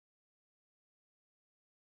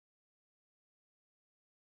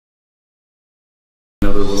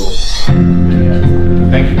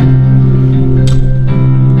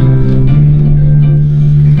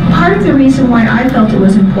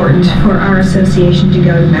important for our association to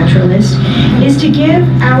go to Metrolist is to give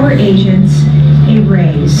our agents a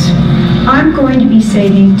raise. I'm going to be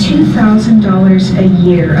saving $2,000 a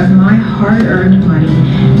year of my hard-earned money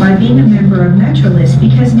by being a member of Metrolist,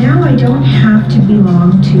 because now I don't have to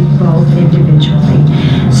belong to both individually.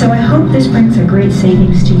 So I hope this brings a great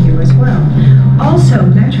savings to you as well. Also,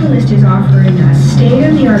 Metrolist is offering us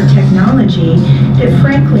state-of-the-art technology that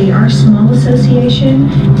frankly our small association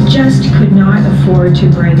just could not afford to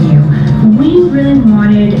bring you. We really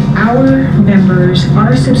wanted our members,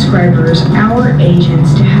 our subscribers, our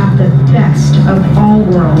agents to have the best of all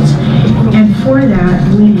worlds, and for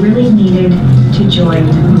that we really needed to join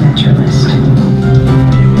Metrolist.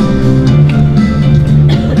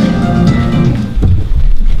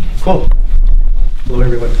 Cool. Hello,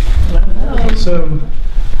 everyone. Hello. So,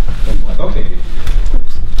 okay.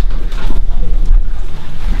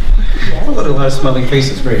 Look at a lot of smiling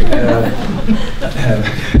faces. Great. I'm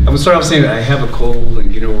gonna start off saying I have a cold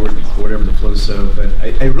and whatever the flow. So, but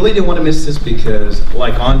I really didn't want to miss this because,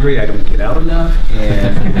 like Andre, I don't get out enough,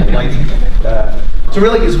 and like so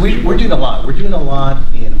really, because we're doing a lot. We're doing a lot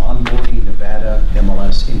in onboarding Nevada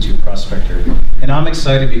MLS into Prospector, and I'm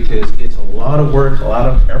excited because it's a lot of work, a lot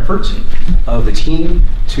of effort of the team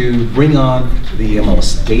to bring on the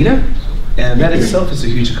MLS data, and that itself is a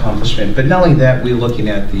huge accomplishment. But not only that, we're looking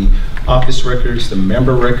at the office records, the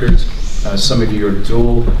member records. Some of you are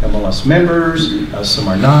dual MLS members, some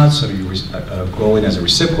are not. Some of you are going as a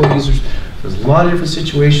reciprocal users. There's a lot of different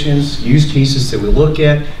situations, use cases that we look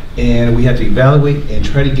at, and we have to evaluate and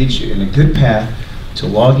try to get you in a good path to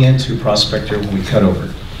log into Prospector when we cut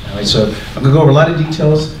over. All right, so I'm going to go over a lot of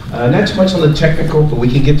details, not too much on the technical, but we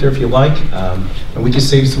can get there if you like, and we can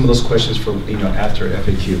save some of those questions for after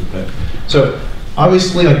FAQ. So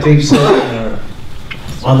obviously, like Dave said,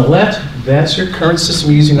 on the left, that's your current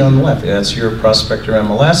system you're using on the left. That's your Prospector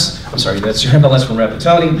MLS. I'm sorry, that's your MLS from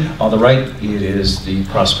Rapatoni. On the right, it is the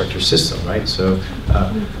Prospector system, right? So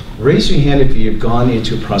raise your hand if you've gone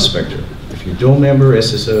into Prospector. If you're dual member,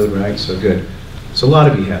 SSO, right? So good. So a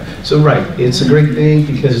lot of you have. So right, it's a great thing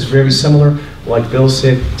because it's very similar. Like Bill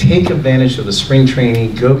said, take advantage of the spring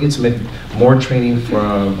training. Go get some more training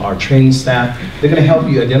from our training staff. They're going to help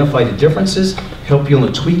you identify the differences, help you on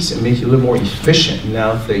the tweaks, and make you a little more efficient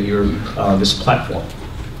now that you're on this platform.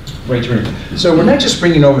 Right. So we're not just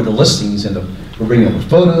bringing over the listings, and we're bringing over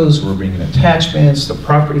photos, we're bringing attachments, the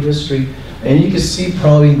property history, and you can see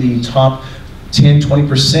probably the top 10,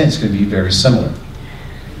 20% is going to be very similar.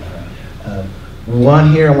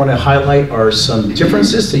 One here I want to highlight are some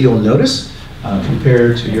differences that you'll notice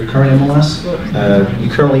compared to your current MLS. You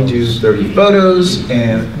currently do 30 photos,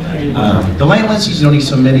 and the land listings you don't need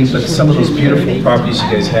so many, but some of those beautiful properties you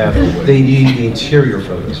guys have, they need the interior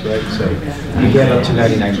photos, right? So you get up to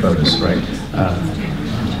 99 photos, right?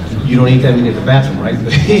 You don't need that many in the bathroom, right?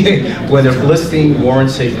 When the listing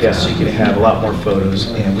warrants it, yes, you can have a lot more photos,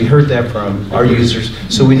 and we heard that from our users,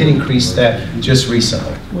 so we did increase that just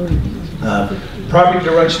recently. Property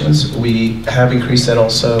directions, we have increased that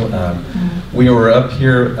also. We were up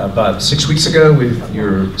here about 6 weeks ago with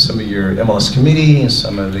some of your MLS committee and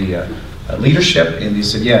some of the leadership, and they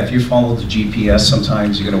said, yeah, if you follow the GPS,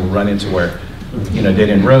 sometimes you're going to run into where,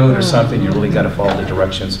 dead-end road or something. You really got to follow the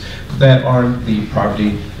directions that are the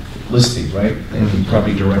property listing, right, and the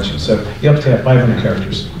property directions. So you have to have 500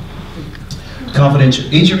 characters. Confidential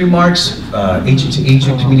agent remarks,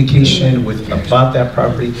 agent-to-agent communication about that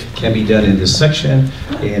property can be done in this section,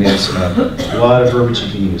 and it's a lot of verbiage you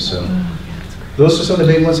can use. So those are some of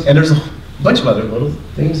the big ones, and there's a bunch of other little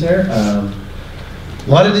things there. A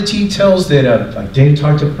lot of the details that like Dave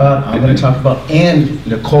talked about, I'm going to talk about, and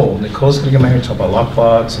Nicole. Nicole's going to come out here and talk about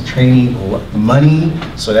lockbox and training, money.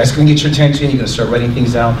 So that's going to get your attention. You're going to start writing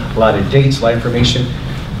things down, a lot of dates, a lot of information.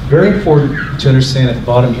 Very important to understand at the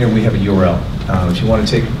bottom here, we have a URL. If you want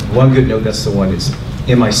to take one good note, that's the one. It's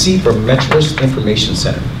MIC for Metrolist Information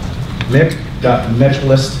Center.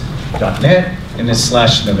 mic.metrolist.net and then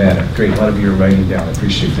 /Nevada. Great, a lot of you are writing down, I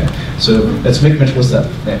appreciate that. So let's make Metrolist up.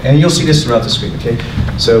 And you'll see this throughout the screen, okay?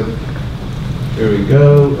 So there we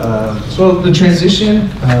go. So the transition,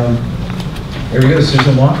 there we go,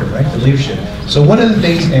 Susan Walker, right, the leadership. So one of the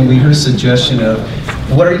things, and we heard a suggestion of,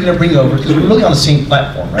 what are you going to bring over? Because we're really on the same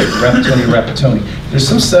platform, right? Rapatoni. There's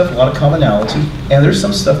some stuff, a lot of commonality, and there's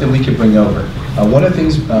some stuff that we can bring over. One of the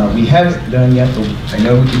things we haven't done yet, but I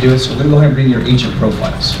know we can do it, so we're going to go ahead and bring your agent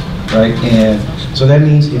profiles, right? And so that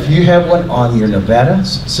means if you have one on your Nevada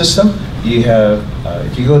system, you have,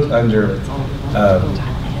 if you go under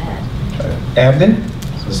admin,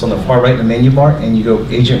 so it's on the far right in the menu bar, and you go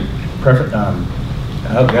agent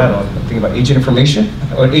oh God, I'm thinking about agent information,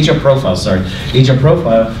 or agent profile, sorry. Agent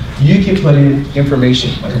profile, you can put in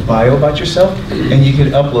information, like a bio about yourself, and you can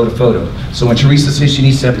upload a photo. So when Teresa says she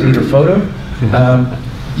needs to update her photo,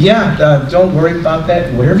 don't worry about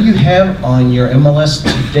that. Whatever you have on your MLS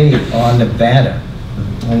today on Nevada,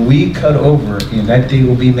 when we cut over, and that date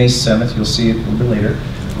will be May 7th, you'll see it a little bit later,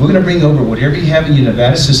 we're gonna bring over whatever you have in your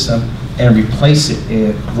Nevada system and replace it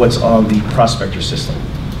in what's on the prospector system.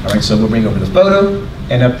 All right, so we'll bring over the photo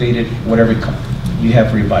and update it, whatever you have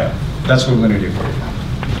for your bio. That's what we're gonna do for you.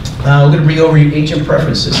 We're gonna bring over your agent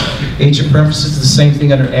preferences. Agent preferences is the same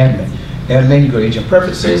thing under admin. Admin, you go to agent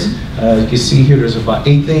preferences. You can see here there's about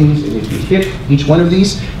 8 things, and if you hit each one of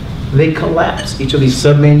these, they collapse. Each of these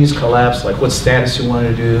sub-menus collapse, like what status you want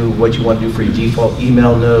to do, what you want to do for your default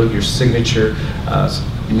email node, your signature,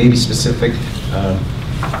 maybe specific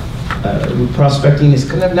prospecting is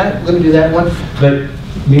kind of not going to do that one, but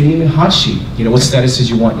maybe even hot sheet. You know, what statuses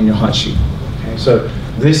you want in your hot sheet. Okay, so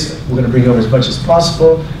this we're going to bring over as much as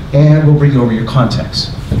possible, and we'll bring over your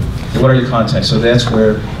contacts. And what are your contacts? So that's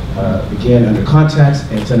where, again, under contacts,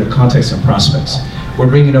 and it's under contacts and prospects. We're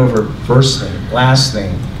bringing over first thing, last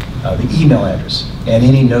thing, the email address, and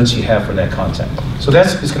any notes you have for that contact. So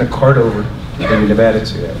that's just going to cart over in Nevada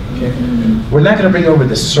to that. Okay? We're not going to bring over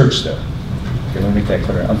the search though. Okay, let me make that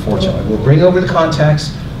clear. Unfortunately, we'll bring over the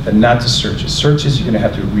contacts, but not the searches. Searches you're going to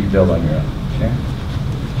have to rebuild on your own. Okay.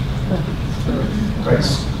 Right.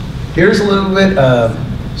 Here's a little bit of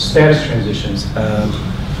status transitions.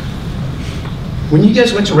 When you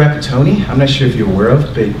guys went to Rapatoni, I'm not sure if you're aware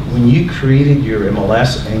of, but when you created your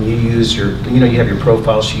MLS and you use your, you have your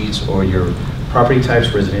profile sheets or your property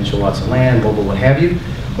types, residential, lots of land, mobile, what have you,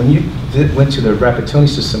 when you went to the Rapatoni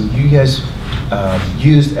system, you guys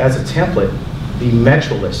used as a template the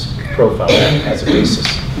Metrolist profile as a basis.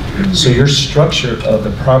 So your structure of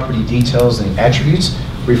the property details and attributes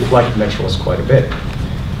reflect Metrolist quite a bit.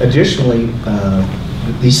 Additionally,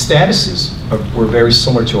 these statuses were very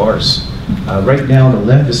similar to ours. Right now on the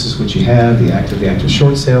left, this is what you have, the active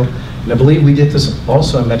short sale. And I believe we did this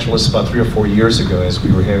also in Metrolist about 3 or 4 years ago as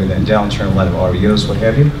we were having that downturn, a lot of REOs, what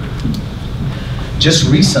have you. Just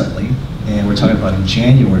recently, and we're talking about in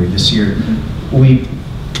January this year, we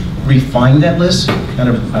refined that list, kind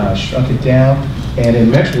of shrunk it down. And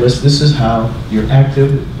in Metrolist, this is how your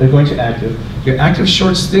active, they're going to active. Your active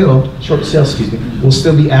short sale, will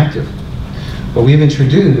still be active. What we've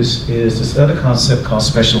introduced is this other concept called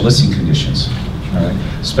special listing conditions. All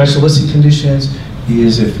right? Special listing conditions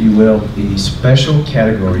is, if you will, the special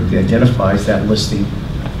category that identifies that listing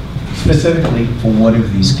specifically for one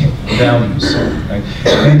of these values. Right?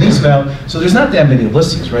 And these values, so there's not that many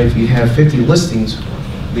listings, right? If you have 50 listings,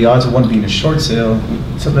 the odds of one being a short sale,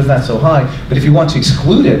 sometimes not so high. But if you want to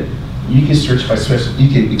exclude it, you can search by special. You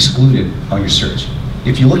can exclude it on your search.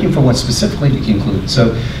 If you're looking for one specifically, you can include it.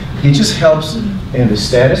 So it just helps in the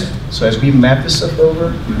status. So as we map this stuff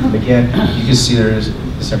over, again, you can see there is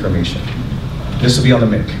this information. This will be on the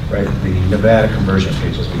MIC, right? The Nevada conversion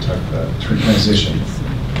page as we talked about transition.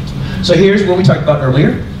 So here's what we talked about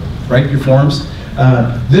earlier, right? Your forms.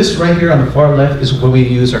 This right here on the far left is where we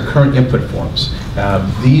use our current input forms.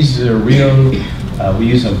 These are real. We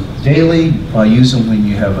use them daily. Use them when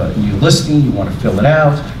you have a new listing, you want to fill it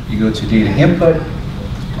out. You go to data input.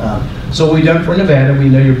 So what we've done for Nevada, we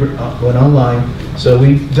know you're going online. So what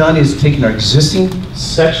we've done is taken our existing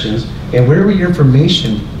sections and wherever your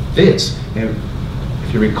information fits. And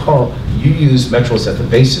if you recall, you used Metrolist at the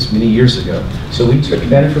basis many years ago. So we took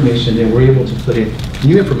that information and we're able to put in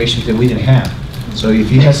new information that we didn't have. So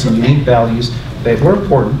if you have some unique values that were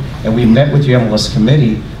important, and we met with your MLS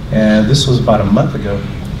committee, and this was about a month ago,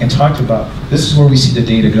 and talked about, this is where we see the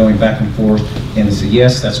data going back and forth, and it's a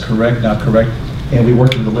yes, that's correct, not correct, and we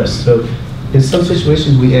worked with the list. So in some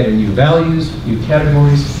situations, we added new values, new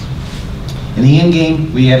categories. In the end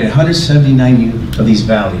game, we added 179 new of these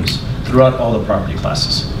values throughout all the property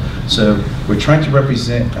classes. So we're trying to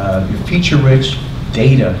represent your feature-rich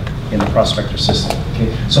data in the prospector system.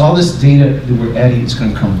 Okay? So all this data that we're adding is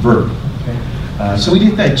going to convert. Okay? So we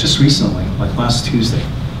did that just recently, like last Tuesday.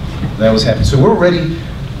 That was happening. So we're ready.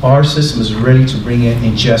 Our system is ready to bring in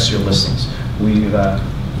ingest your listings. We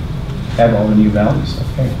have all the new values.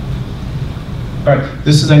 Okay. All right.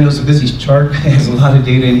 This is, I know, it's a busy chart. It has a lot of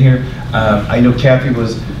data in here. I know Kathy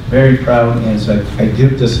was very proud, and so I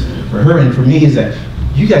did this for her and for me. Is that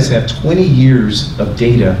you guys have 20 years of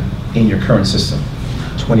data in your current system.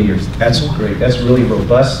 20 years. That's great. That's really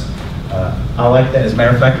robust. I like that. As a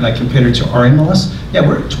matter of fact, when I compare it to our MLS, yeah,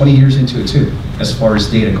 we're 20 years into it too, as far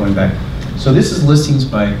as data going back. So this is listings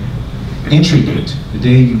by entry date, the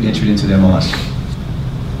day you entered into the MLS.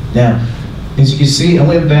 Now, As you can see, I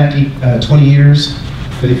went back 20 years,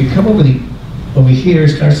 but if you come over here, it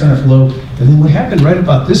starts on a flow, and then what happened right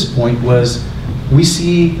about this point was we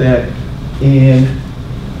see that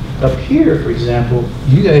up here, for example,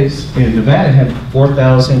 you guys in Nevada had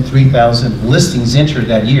 4,000, 3,000 listings entered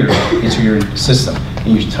that year into your system,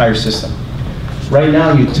 in your entire system. Right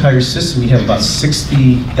now, in your entire system, you have about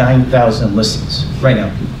 69,000 listings right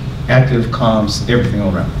now, active comms, everything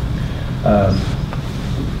all around.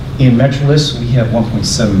 In Metrolist, we have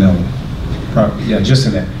 1.7 million, yeah, just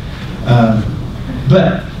in that.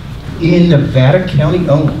 But in Nevada County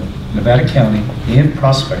only, Nevada County, in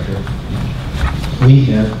Prospector, we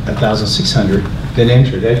have 1,600 that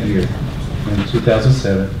entered that year in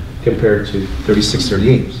 2007 compared to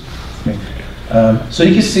 3638. Okay. So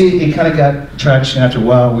you can see it kind of got traction after a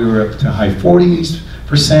while. We were up to high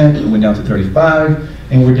 40%, it went down to 35,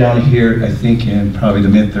 and we're down here, I think, in probably the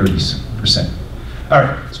mid 30%. All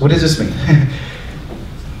right, so what does this mean?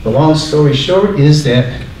 The long story short is that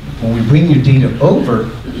when we bring your data over,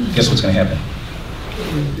 guess what's going to happen?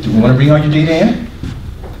 Do we want to bring all your data in?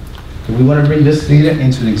 Do we want to bring this data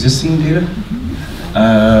into the existing data?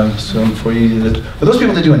 So for those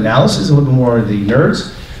people that do analysis, a little bit more of the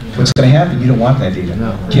nerds, what's going to happen? You don't want that data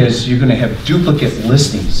because you're going to have duplicate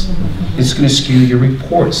listings. It's going to skew your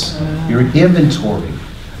reports, your inventory.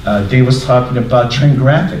 Dave was talking about trend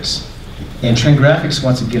graphics. And trend graphics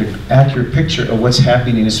wants to get an accurate picture of what's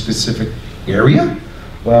happening in a specific area.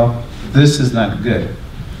 Well, this is not good.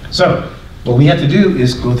 So what we have to do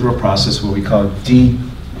is go through a process what we call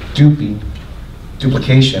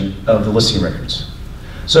duplication of the listing records.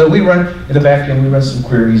 So we run, in the back end, we run some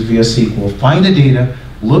queries via SQL, find the data,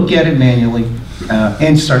 look at it manually,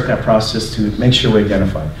 and start that process to make sure we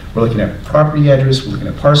identify. We're looking at property address, we're looking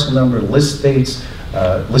at parcel number, list dates,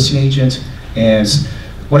 listing agent, and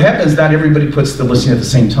what happens, not everybody puts the listing at the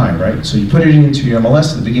same time, right? So you put it into your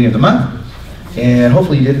MLS at the beginning of the month, and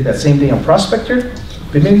hopefully you did it that same day on Prospector,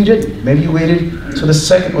 but maybe you didn't. Maybe you waited till the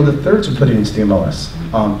second or the third to put it into the MLS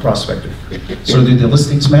on Prospector. So did the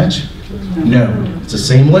listings match? No, it's the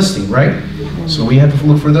same listing, right? So we have to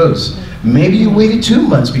look for those. Maybe you waited 2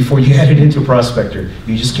 months before you added it into Prospector.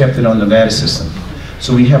 You just kept it on the Nevada system.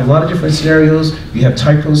 So we have a lot of different scenarios. We have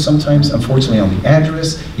typos sometimes, unfortunately, on the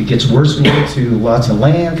address. It gets worse when you get to lots of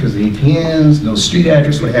land because the APNs, no street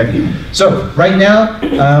address, what have you. So right now,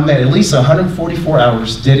 I'm at least 144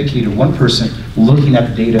 hours dedicated to one person looking at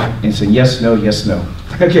the data and saying yes, no, yes, no.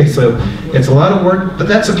 Okay, so it's a lot of work, but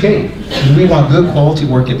that's okay. We want good quality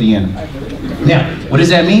work at the end. Now, what does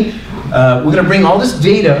that mean? We're going to bring all this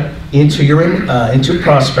data into your into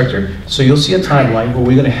Prospector, so you'll see a timeline where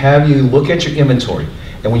we're going to have you look at your inventory.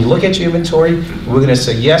 And when you look at your inventory, we're going to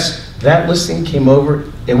say, yes, that listing came over,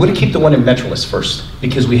 and we're going to keep the one in Metrolist first,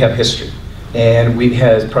 because we have history. And we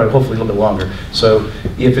have probably, hopefully, a little bit longer. So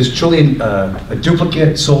if it's truly a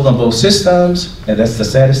duplicate sold on both systems, and that's the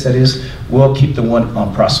status that is, we'll keep the one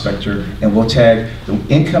on Prospector, and we'll tag the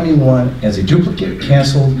incoming one as a duplicate,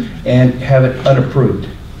 canceled, and have it unapproved.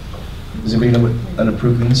 Does anybody know what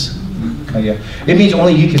unapproved means? Yeah. It means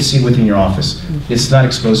only you can see within your office. It's not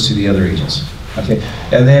exposed to the other agents. Okay,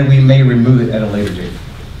 and then we may remove it at a later date.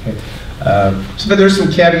 Okay, but there's some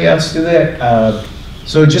caveats to that.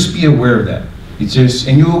 So just be aware of that. It's just,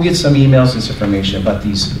 and you will get some emails and information about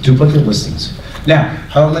these duplicate listings. Now,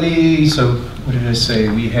 how many? So what did I say?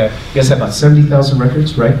 We have. You guys have about 70,000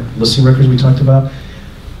 records, right? Listing records we talked about.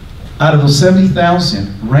 Out of those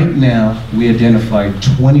 70,000, right now we identified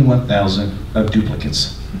 21,000 of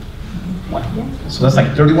duplicates. Wow. So that's like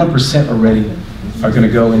 31% already are going to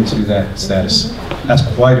go into that status. That's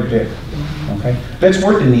quite a bit. Okay, that's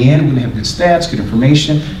worked in the end. We're going to have good stats, good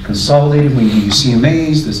information, consolidated. When you do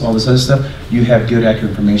CMAs, this all this other stuff, you have good,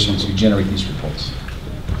 accurate information to generate these reports.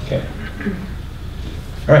 Okay.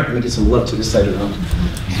 All right, let me get some love to this side of the room.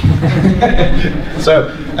 So,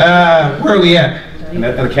 where are we at? And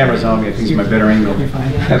the camera's on me. I think it's my better angle.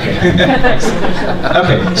 Okay.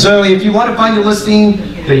 Okay. So if you want to find your listing,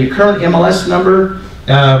 your current MLS number,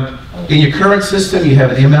 in your current system, you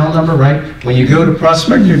have an ML number, right? When you go to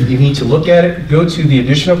Prospector, you need to look at it. Go to the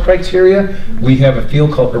additional criteria. We have a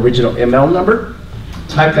field called original ML number.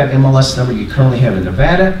 Type that MLS number you currently have in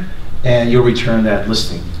Nevada, and you'll return that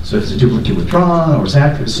listing. So if it's a duplicate withdrawn or it's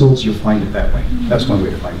active sold, you'll find it that way. That's one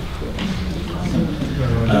way to find it.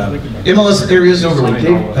 MLS areas overlay.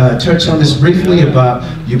 Dave touched on this briefly about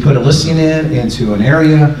you put a listing into an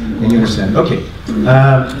area and you understand. Okay.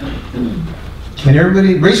 Can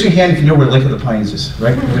everybody raise your hand if you know where Lake of the Pines is,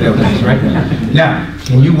 right? Everybody knows that is, right? Now,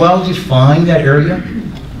 can you well define that area?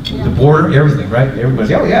 The border, everything, right?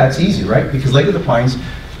 Everybody's, oh yeah, it's easy, right? Because Lake of the Pines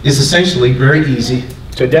is essentially very easy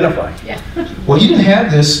to identify. Yeah. Well, you didn't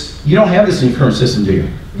have this, you don't have this in your current system, do you?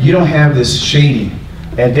 You don't have this shading.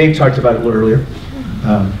 And Dave talked about it a little earlier.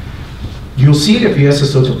 You'll see it if you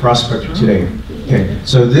SSO to Prospector today. Okay,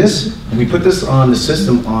 so this, we put this on the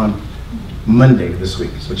system on Monday this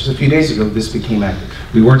week. So just a few days ago, this became active.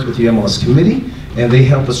 We worked with the MLS committee, and they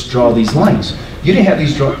helped us draw these lines. You didn't have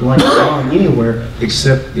these lines drawn anywhere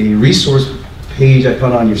except a resource page I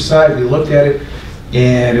put on your site. We looked at it,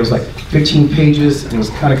 and it was like 15 pages, and it was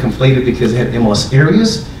kind of conflated because it had MLS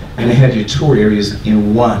areas, and it had your tour areas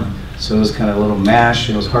in one. So it was kind of a little mash,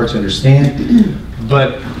 and it was hard to understand.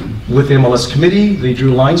 But with the MLS committee, they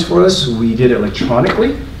drew lines for us. We did it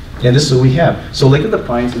electronically, and this is what we have. So Lake of the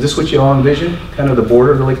Pines, is this what you all envision? Kind of the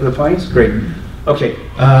border of the Lake of the Pines? Great. Okay,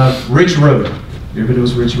 Ridge Road. Everybody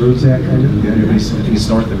knows where Ridge Road's at, kind of? Yeah, I think it's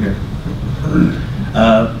north of here.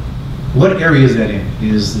 What area is that in?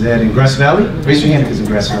 Is that in Grass Valley? Raise your hand if it's in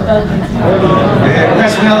Grass Valley. Yeah,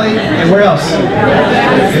 Grass Valley, and where else?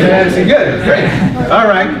 That's good, great. All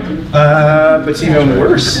right, but it's even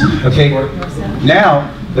worse. Okay,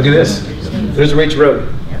 now, look at this. There's Ridge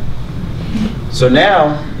Road. So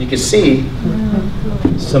now, you can see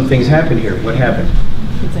some things happen here. What happened?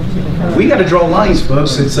 We got to draw lines,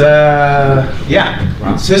 folks. It's,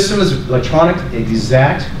 yeah. System is electronic,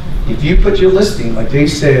 exact. If you put your listing, like Dave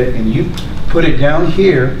said, and you put it down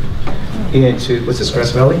here into, what's this,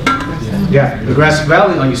 Grass Valley? Yeah, the Grass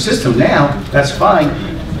Valley on your system now, that's fine.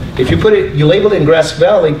 If you put it, you labeled it in Grass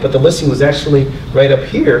Valley, but the listing was actually right up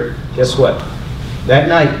here, guess what? That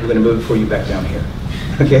night, we're going to move it for you back down here.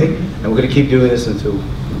 Okay? And we're going to keep doing this until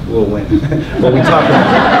we'll win. What we talk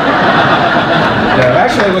about.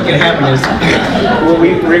 Actually, what can happen is, well,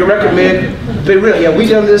 we recommend, but really, yeah, we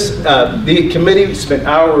done this, the committee spent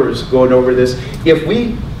hours going over this. If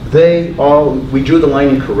we drew the line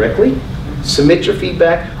incorrectly, submit your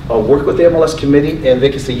feedback, I'll work with the MLS committee, and they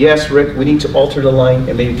can say, yes, Rick, we need to alter the line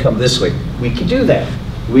and maybe come this way. We can do that.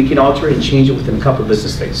 We can alter it and change it within a couple of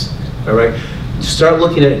business days, all right? Start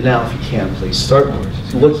looking at it now if you can, please. Start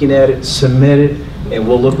looking at it, submit it, and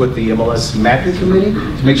we'll look with the MLS mapping committee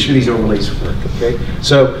to make sure these overlays work, okay?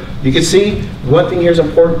 So you can see one thing here is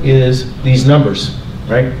important is these numbers,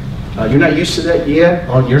 right? You're not used to that yet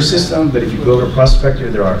on your system, but if you go over to Prospector,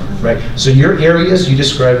 there are, right? So your areas, you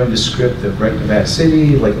describe them descriptive, right? Nevada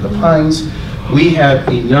City, Lake of the Pines. We have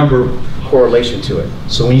a number correlation to it.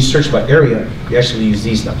 So when you search by area, you actually use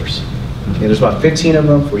these numbers. Okay, there's about 15 of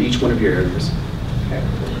them for each one of your areas. Okay.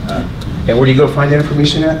 And where do you go find that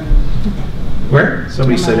information at? Where?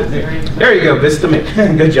 Somebody said it there. There you go, that's the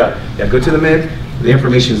MIC. Good job. Yeah, go to the MIC, the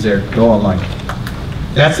information's there, go online.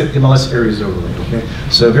 That's it, MLS areas overlay, okay?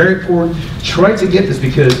 So very important, try to get this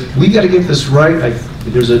because we got to get this right.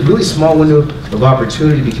 There's a really small window of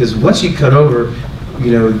opportunity because once you cut over,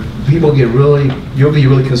 you know, people get really, you'll be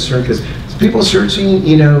really concerned because people searching,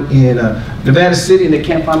 you know, in Nevada City and they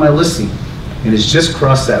can't find my listing and it's just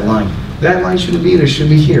crossed that line. That line shouldn't be there, it should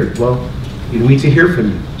be here. Well, we need to hear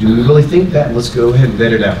from you. Do we really think that? Let's go ahead and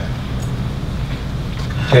vet it out.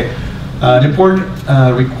 Okay, an important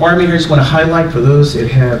requirement here I just want to highlight for those that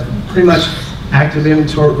have pretty much active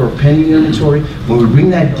inventory or pending inventory. When we bring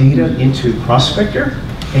that data into Prospector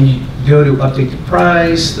and you go to update the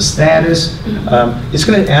price, the status, it's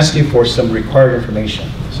going to ask you for some required information.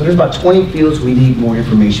 So there's about 20 fields we need more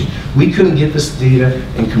information. We couldn't get this data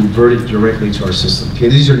and convert it directly to our system. Okay,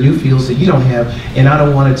 these are new fields that you don't have, and I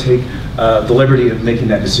don't want to take the liberty of making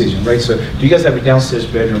that decision, right? So do you guys have a downstairs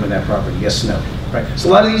bedroom in that property? Yes, no, right? So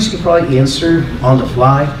a lot of these you can probably answer on the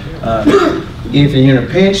fly. If you're in a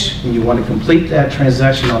pinch and you want to complete that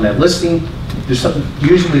transaction on that listing, there's something,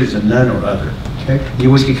 usually there's a none or other, okay? You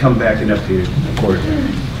always can come back and update it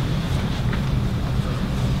accordingly.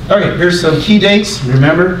 Okay, here's some key dates.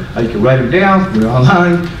 Remember, you can write them down, we're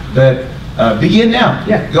online, but begin now.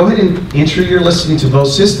 Yeah, go ahead and enter your listing to both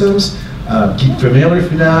systems. Get familiar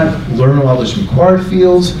if you're not, learn all those required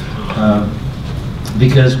fields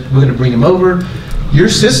because we're going to bring them over. Your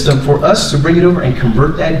system, for us to bring it over and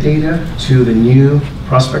convert that data to the new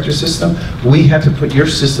Prospector system, we have to put your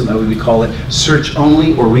system, as we call it, search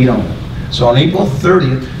only or read only. So on April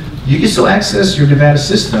 30th, you can still access your Nevada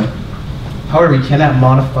system. However, you cannot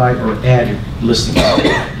modify or add your listings.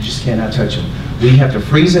 You just cannot touch them. We have to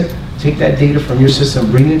freeze it, take that data from your system,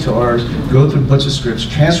 bring it into ours, go through a bunch of scripts,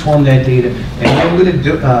 transform that data, and then we're going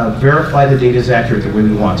to verify the data is accurate the way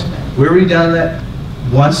we want it. We've already done that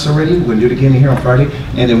once already. We're going to do it again here on Friday,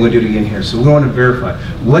 and then we'll do it again here. So we're going to verify.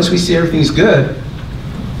 Once we see everything's good,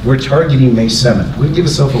 we're targeting May 7th. We'll give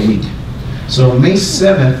ourselves a week. So May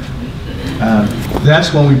 7th,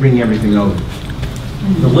 that's when we bring everything over.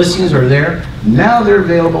 The listings are there. Now they're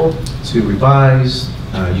available to revise,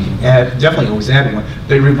 You can add, definitely always add one.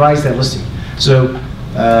 They revise that listing. So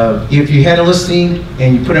if you had a listing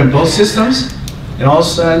and you put it in both systems, and all of a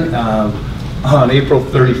sudden on April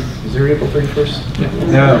 30th, is there April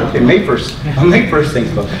 31st? No, okay, May 1st. On May 1st,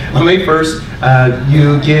 thanks, Bob. On May 1st,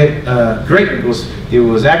 you get, great, it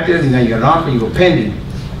was active, and then you got an offer, you go pending.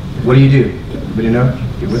 What do? Anybody know?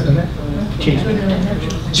 You with on that?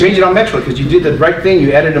 Change it on Metro, because you did the right thing,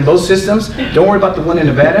 you added in both systems. Don't worry about the one in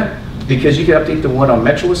Nevada, because you can update the one on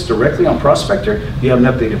Metrolist directly on Prospector. You have an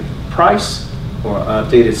updated price or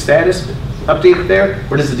updated status. Update it there.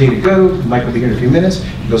 Where does the data go? Mike will be here in a few minutes.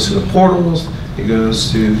 It goes to the portals. It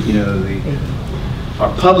goes to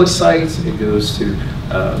our public sites. It goes to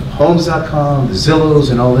homes.com, the Zillows,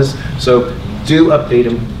 and all this. So do update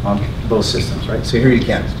them on both systems, right? So here you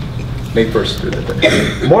can. May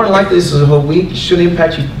 1st. More than likely, this is a whole week. It shouldn't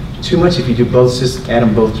impact you too much if you do both systems, add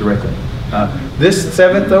them both directly. This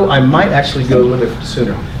 7th, though, I might actually go a little bit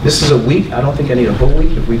sooner. This is a week. I don't think I need a whole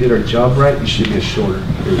week. If we did our job right, it should be a shorter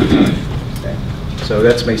period of time. Okay. So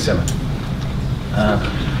that's May 7th.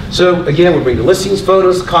 So again, we'll bring the listings,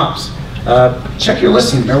 photos, comps. Check your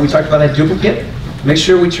listing. Remember we talked about that duplicate? Make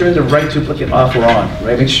sure we turn the right duplicate off or on,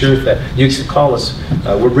 right? Make sure that you can call us.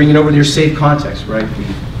 We're bringing over your saved contacts, right?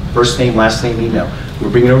 First name, last name, email. We're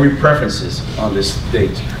bringing over your preferences on this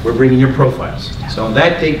date. We're bringing your profiles. So on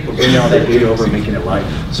that date, we're bringing all that data over and making it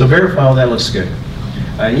live. So verify all that looks good.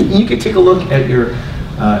 You can take a look at your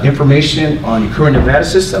information on your current Nevada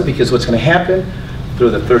system, because what's going to happen through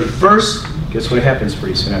the 31st, guess what happens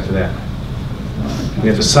pretty soon after that? We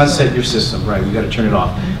have to sunset your system, right? We got to turn it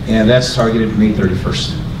off. And that's targeted May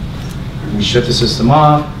 31st. We shut the system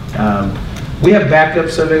off. We have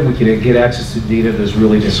backups of it. We can get access to data. There's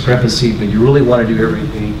really discrepancy, but you really want to do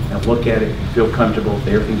everything and look at it, feel comfortable that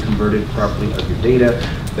everything converted properly of your data,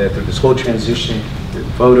 that through this whole transition, your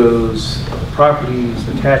photos, properties,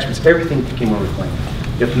 attachments, everything came over clean.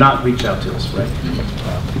 If not, reach out to us, right?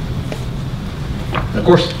 Of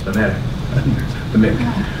course, the MIC.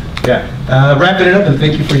 Yeah. Wrapping it up, and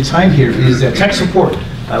thank you for your time here, is tech support.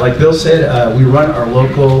 Like Bill said, we run our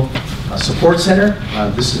local support center.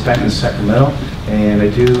 This is back in Sacramento, and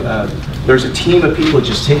there's a team of people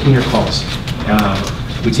just taking your calls.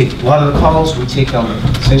 We take a lot of the calls, we take them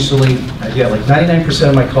essentially, like 99%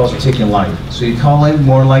 of my calls are taken live. So you call in,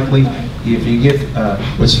 more likely, if you get,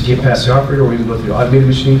 once you get past the operator or even go through the automated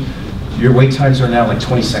machine, your wait times are now like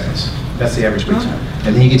 20 seconds. That's the average wait time.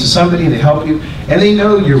 And then you get to somebody, they help you, and they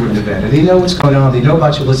know you're in Nevada. They know what's going on. They know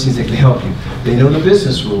about your listings. They can help you. They know the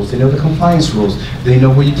business rules. They know the compliance rules. They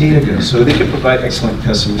know where your data goes. So they can provide excellent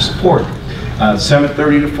customer support.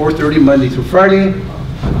 7:30 to 4:30, Monday through Friday.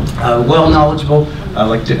 Well knowledgeable.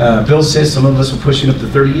 Like Bill says, some of us are pushing up to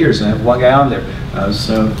 30 years, and I have one guy on there.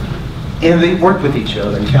 And they work with each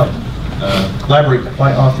other and help. Collaborate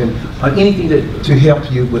quite often on anything to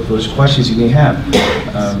help you with those questions you may have.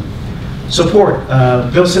 Support.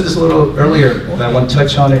 Bill said this a little earlier, but I want to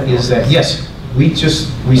touch on it, is that yes, we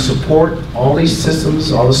support all these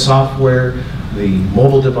systems, all the software, the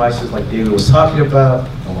mobile devices like David was talking about,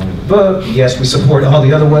 along with the book. Yes, we support all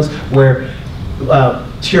the other ones where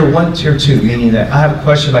tier 1, tier 2, meaning that I have a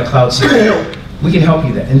question about cloud system. We can help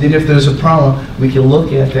you that. And then if there's a problem, we can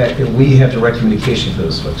look at that and we have direct communication to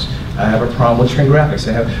those folks. I have a problem with Trend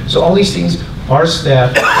Graphics. So all these things, our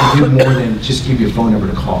staff can do more than just give you a phone number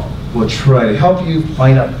to call. We'll try to help you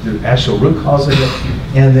find out the actual root cause of it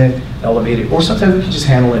and then elevate it. Or sometimes we can just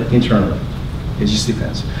handle it internally. It just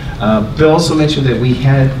depends. Bill also mentioned that we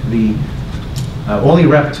had the only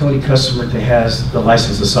Rapatoni customer that has the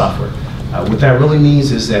license of software. What that really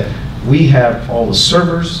means is that we have all the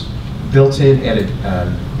servers built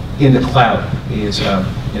in the cloud. It's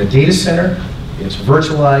in a data center. It's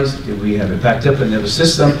virtualized. We have it backed up in another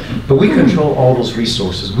system, but we control all those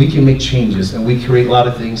resources. We can make changes, and we create a lot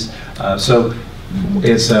of things. So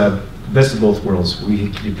it's best of both worlds.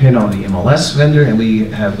 We depend on the MLS vendor, and we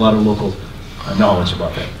have a lot of local knowledge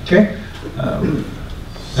about that. Okay,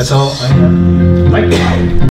 that's all I have. Mike.